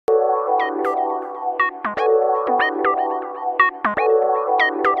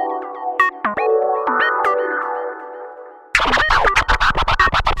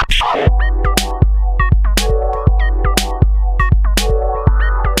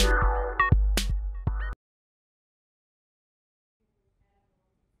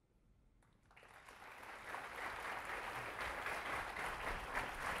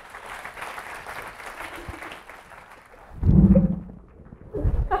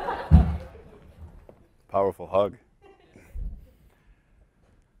Powerful hug.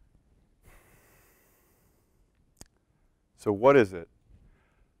 So what is it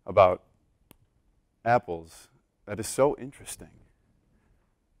about apples that is so interesting?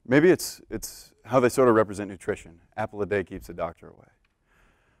 Maybe it's how they sort of represent nutrition. Apple a day keeps the doctor away.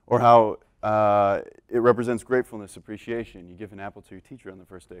 Or how it represents gratefulness, appreciation. You give an apple to your teacher on the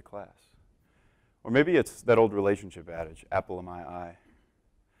first day of class. Or maybe it's that old relationship adage, apple in my eye.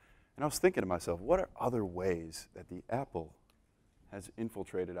 And I was thinking to myself, what are other ways that the apple has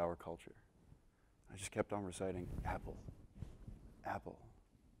infiltrated our culture? I just kept on reciting, apple, apple,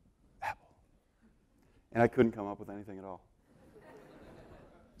 apple. And I couldn't come up with anything at all.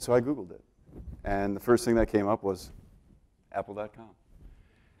 So I Googled it. And the first thing that came up was apple.com.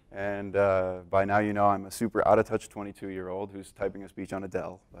 And by now you know I'm a super out-of-touch 22-year-old who's typing a speech on a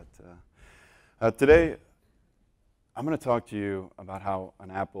Dell. But today, I'm going to talk to you about how an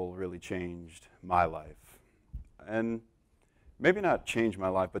apple really changed my life. And maybe not changed my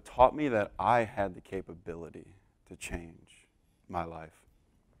life, but taught me that I had the capability to change my life.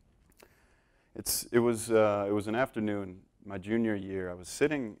 It was an afternoon, my junior year. I was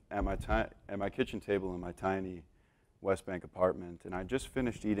sitting at my kitchen table in my tiny West Bank apartment, and I just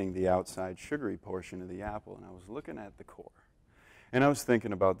finished eating the outside sugary portion of the apple, and I was looking at the core. And I was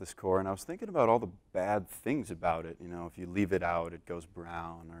thinking about this core, and I was thinking about all the bad things about it. You know, if you leave it out, it goes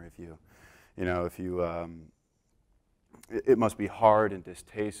brown, or it must be hard and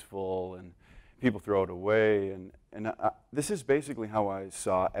distasteful, and people throw it away. And this is basically how I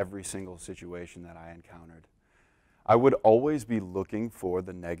saw every single situation that I encountered. I would always be looking for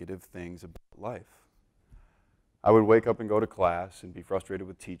the negative things about life. I would wake up and go to class and be frustrated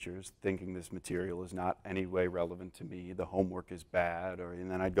with teachers, thinking this material is not any way relevant to me, the homework is bad,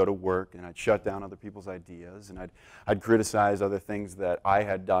 and then I'd go to work and I'd shut down other people's ideas, and I'd criticize other things that I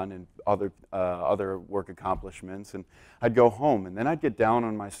had done and other work accomplishments, and I'd go home, and then I'd get down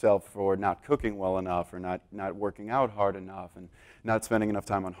on myself for not cooking well enough, or not working out hard enough, and not spending enough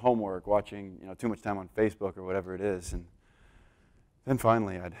time on homework, watching too much time on Facebook or whatever it is. And then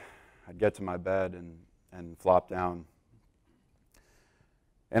finally I'd get to my bed and flop down.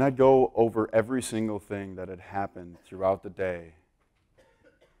 And I'd go over every single thing that had happened throughout the day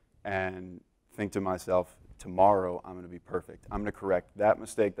and think to myself, tomorrow I'm going to be perfect. I'm going to correct that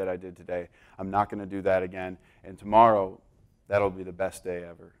mistake that I did today. I'm not going to do that again. And tomorrow, that'll be the best day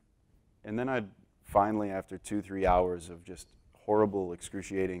ever. And then I'd finally, after 2-3 hours of just horrible,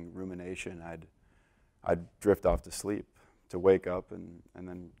 excruciating rumination, I'd drift off to sleep, to wake up and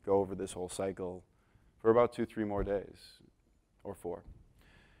then go over this whole cycle for about 2-3 more days, or 4.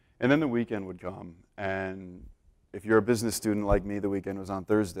 And then the weekend would come, and if you're a business student like me, the weekend was on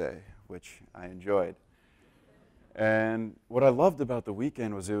Thursday, which I enjoyed. And what I loved about the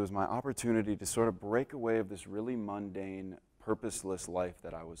weekend was it was my opportunity to sort of break away of this really mundane, purposeless life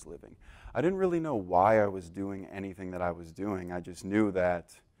that I was living. I didn't really know why I was doing anything that I was doing. I just knew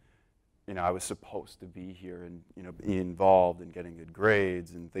that I was supposed to be here and be involved in getting good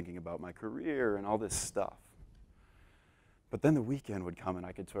grades and thinking about my career and all this stuff. But then the weekend would come and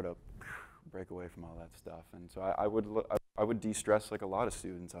I could sort of break away from all that stuff. And so I would de-stress like a lot of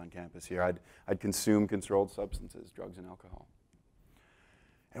students on campus here. I'd consume controlled substances, drugs and alcohol.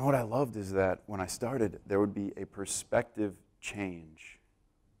 And what I loved is that when I started, there would be a perspective change.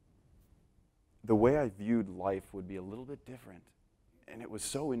 The way I viewed life would be a little bit different. And it was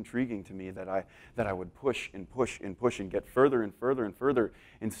so intriguing to me that I would push and push and push and get further and further and further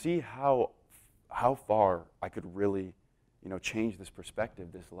and see how far I could really change this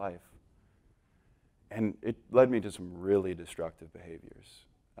perspective, this life. And it led me to some really destructive behaviors.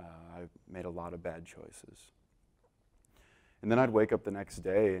 I made a lot of bad choices. And then I'd wake up the next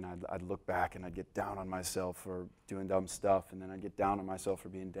day and I'd look back and I'd get down on myself for doing dumb stuff, and then I'd get down on myself for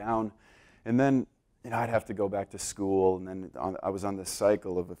being down. And then I'd have to go back to school, and then I was on this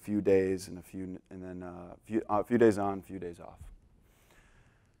cycle of a few days and a few days on, a few days off.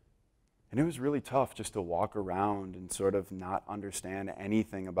 And it was really tough just to walk around and sort of not understand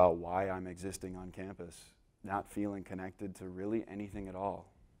anything about why I'm existing on campus, not feeling connected to really anything at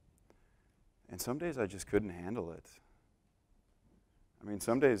all. And some days I just couldn't handle it. I mean,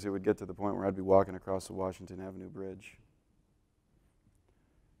 some days it would get to the point where I'd be walking across the Washington Avenue Bridge,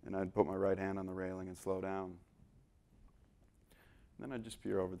 and I'd put my right hand on the railing and slow down. And then I'd just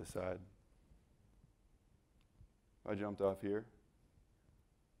peer over the side. If I jumped off here,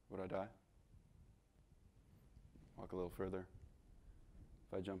 would I die? Walk a little further.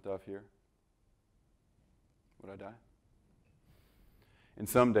 If I jumped off here, would I die? And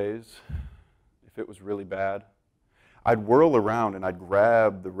some days, if it was really bad, I'd whirl around and I'd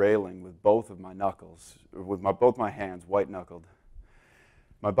grab the railing with both of my knuckles, or with both my hands, white-knuckled.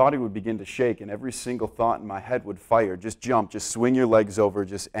 My body would begin to shake, and every single thought in my head would fire. Just jump, just swing your legs over,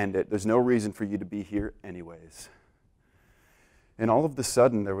 just end it. There's no reason for you to be here anyways. And all of a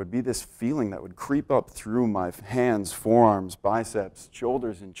sudden, there would be this feeling that would creep up through my hands, forearms, biceps,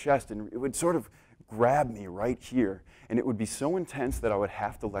 shoulders, and chest, and it would sort of grab me right here. And it would be so intense that I would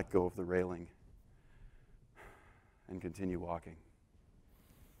have to let go of the railing and continue walking.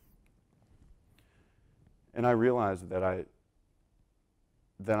 And I realized that I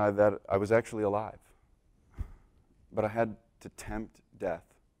was actually alive. But I had to tempt death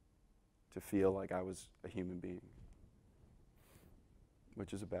to feel like I was a human being,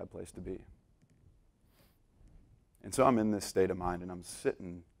 which is a bad place to be. And so I'm in this state of mind, and I'm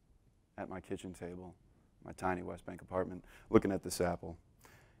sitting at my kitchen table, my tiny West Bank apartment, looking at this apple.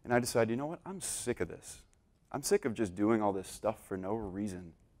 And I decide, you know what? I'm sick of this. I'm sick of just doing all this stuff for no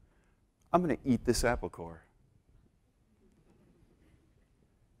reason. I'm going to eat this apple core.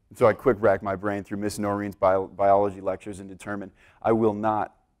 And so I quick rack my brain through Miss Noreen's biology lectures and determine I will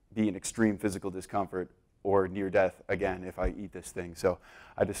not be in extreme physical discomfort or near death again if I eat this thing. So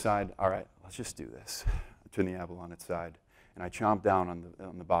I decide, all right, let's just do this. I turn the apple on its side, and I chomp down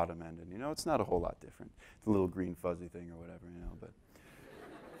on the bottom end. And, you know, it's not a whole lot different. It's a little green fuzzy thing or whatever, you know. But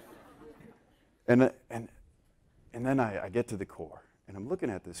and then I get to the core, and I'm looking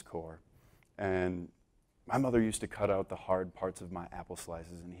at this core, and my mother used to cut out the hard parts of my apple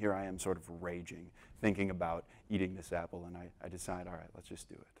slices, and here I am sort of raging, thinking about eating this apple, and I decide, all right, let's just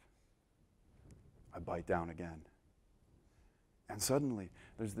do it. I bite down again. And suddenly,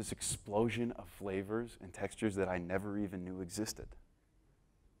 there's this explosion of flavors and textures that I never even knew existed.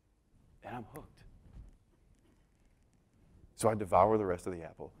 And I'm hooked. So I devour the rest of the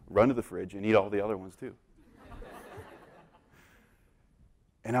apple, run to the fridge, and eat all the other ones too.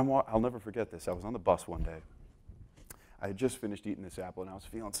 And I'll never forget this. I was on the bus one day. I had just finished eating this apple, and I was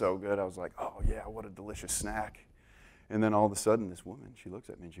feeling so good. I was like, oh, yeah, what a delicious snack. And then all of a sudden, this woman, she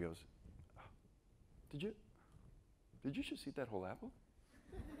looks at me, and she goes, Did you just eat that whole apple?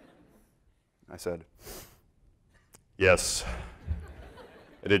 I said, yes,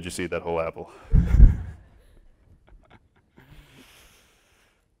 I did just eat that whole apple.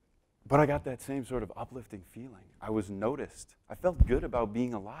 But I got that same sort of uplifting feeling. I was noticed. I felt good about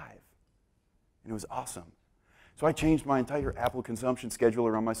being alive. And it was awesome. So I changed my entire apple consumption schedule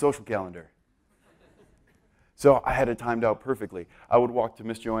around my social calendar. So I had it timed out perfectly. I would walk to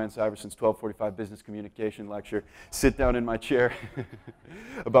Miss Joanne Syverson's 1245 business communication lecture, sit down in my chair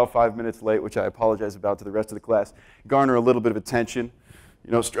about 5 minutes late, which I apologize about to the rest of the class, garner a little bit of attention,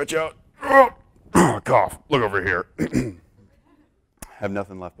 you know, stretch out, cough, look over here. Have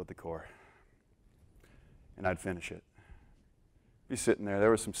nothing left but the core. And I'd finish it. Be sitting there. There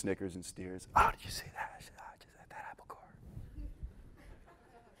were some Snickers and Steers. Oh, did you see that? I said, oh, just that apple core.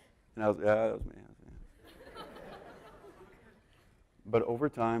 And I was, yeah, that was me. But over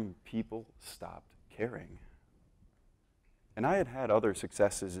time, people stopped caring. And I had had other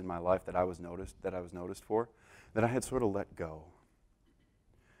successes in my life that I was noticed for, that I had sort of let go.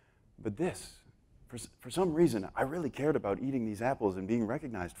 But this, for some reason, I really cared about eating these apples and being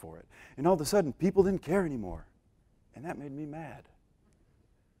recognized for it. And all of a sudden, people didn't care anymore. And that made me mad.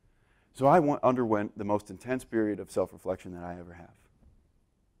 So I underwent the most intense period of self-reflection that I ever have.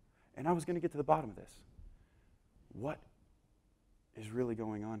 And I was going to get to the bottom of this. What is really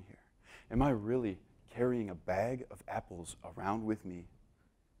going on here? Am I really carrying a bag of apples around with me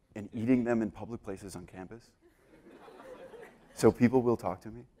and eating them in public places on campus so people will talk to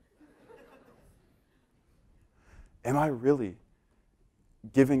me? Am I really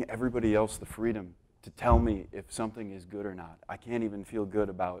giving everybody else the freedom to tell me if something is good or not? I can't even feel good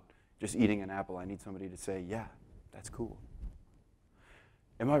about just eating an apple. I need somebody to say, yeah, that's cool.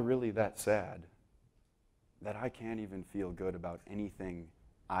 Am I really that sad that I can't even feel good about anything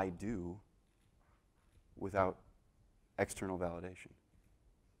I do without external validation?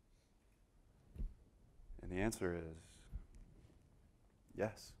 And the answer is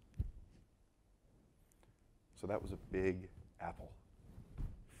yes. So that was a big apple.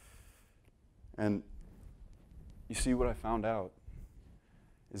 And you see, what I found out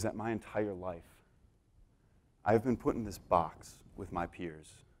is that my entire life, I've been put in this box with my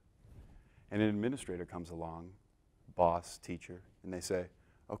peers. And an administrator comes along, boss, teacher, and they say,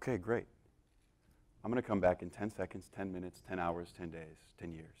 okay, great. I'm going to come back in 10 seconds, 10 minutes, 10 hours, 10 days,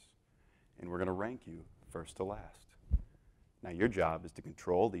 10 years. And we're going to rank you first to last. Now, your job is to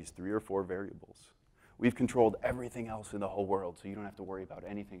control these 3 or 4 variables. We've controlled everything else in the whole world, so you don't have to worry about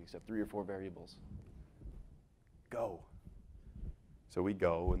anything except 3 or 4 variables. go. So we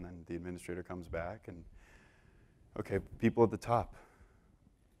go, and then the administrator comes back, and okay, people at the top,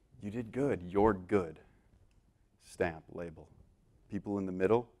 you did good, you're good. Stamp, label. People in the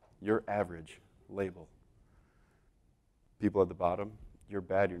middle, you're average, label. People at the bottom, you're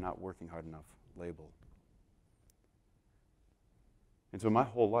bad, you're not working hard enough, label. And so my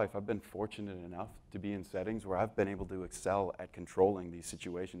whole life, I've been fortunate enough to be in settings where I've been able to excel at controlling these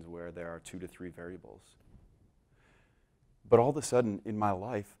situations where there are 2 to 3 variables. But all of a sudden, in my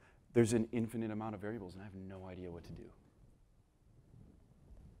life, there's an infinite amount of variables, and I have no idea what to do.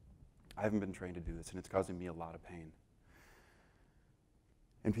 I haven't been trained to do this, and it's causing me a lot of pain.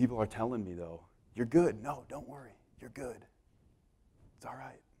 And people are telling me, though, you're good. No, don't worry. You're good. It's all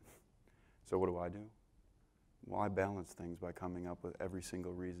right. So what do? Well, I balance things by coming up with every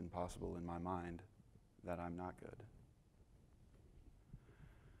single reason possible in my mind that I'm not good.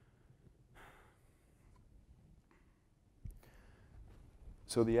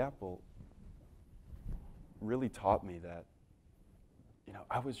 So the apple really taught me that,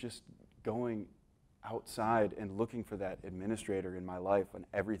 I was just going outside and looking for that administrator in my life on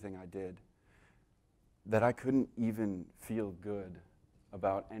everything I did, that I couldn't even feel good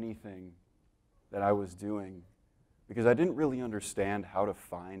about anything that I was doing because I didn't really understand how to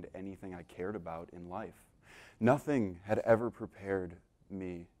find anything I cared about in life. Nothing had ever prepared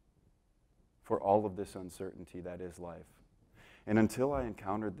me for all of this uncertainty that is life. And until I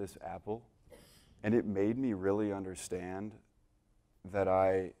encountered this apple, and it made me really understand that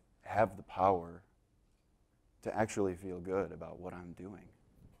I have the power to actually feel good about what I'm doing.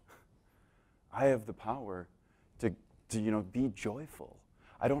 I have the power to be joyful.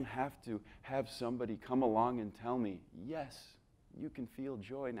 I don't have to have somebody come along and tell me, yes, you can feel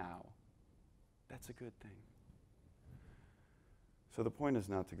joy now. That's a good thing. So the point is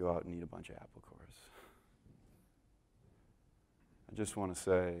not to go out and eat a bunch of apple cores. I just want to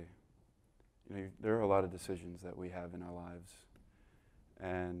say, there are a lot of decisions that we have in our lives,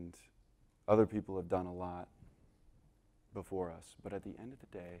 and other people have done a lot before us. But at the end of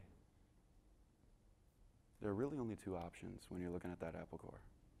the day, there are really only 2 options when you're looking at that apple core.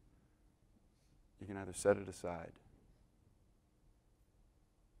 You can either set it aside,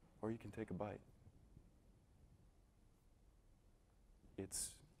 or you can take a bite. It's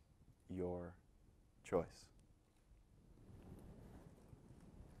your choice.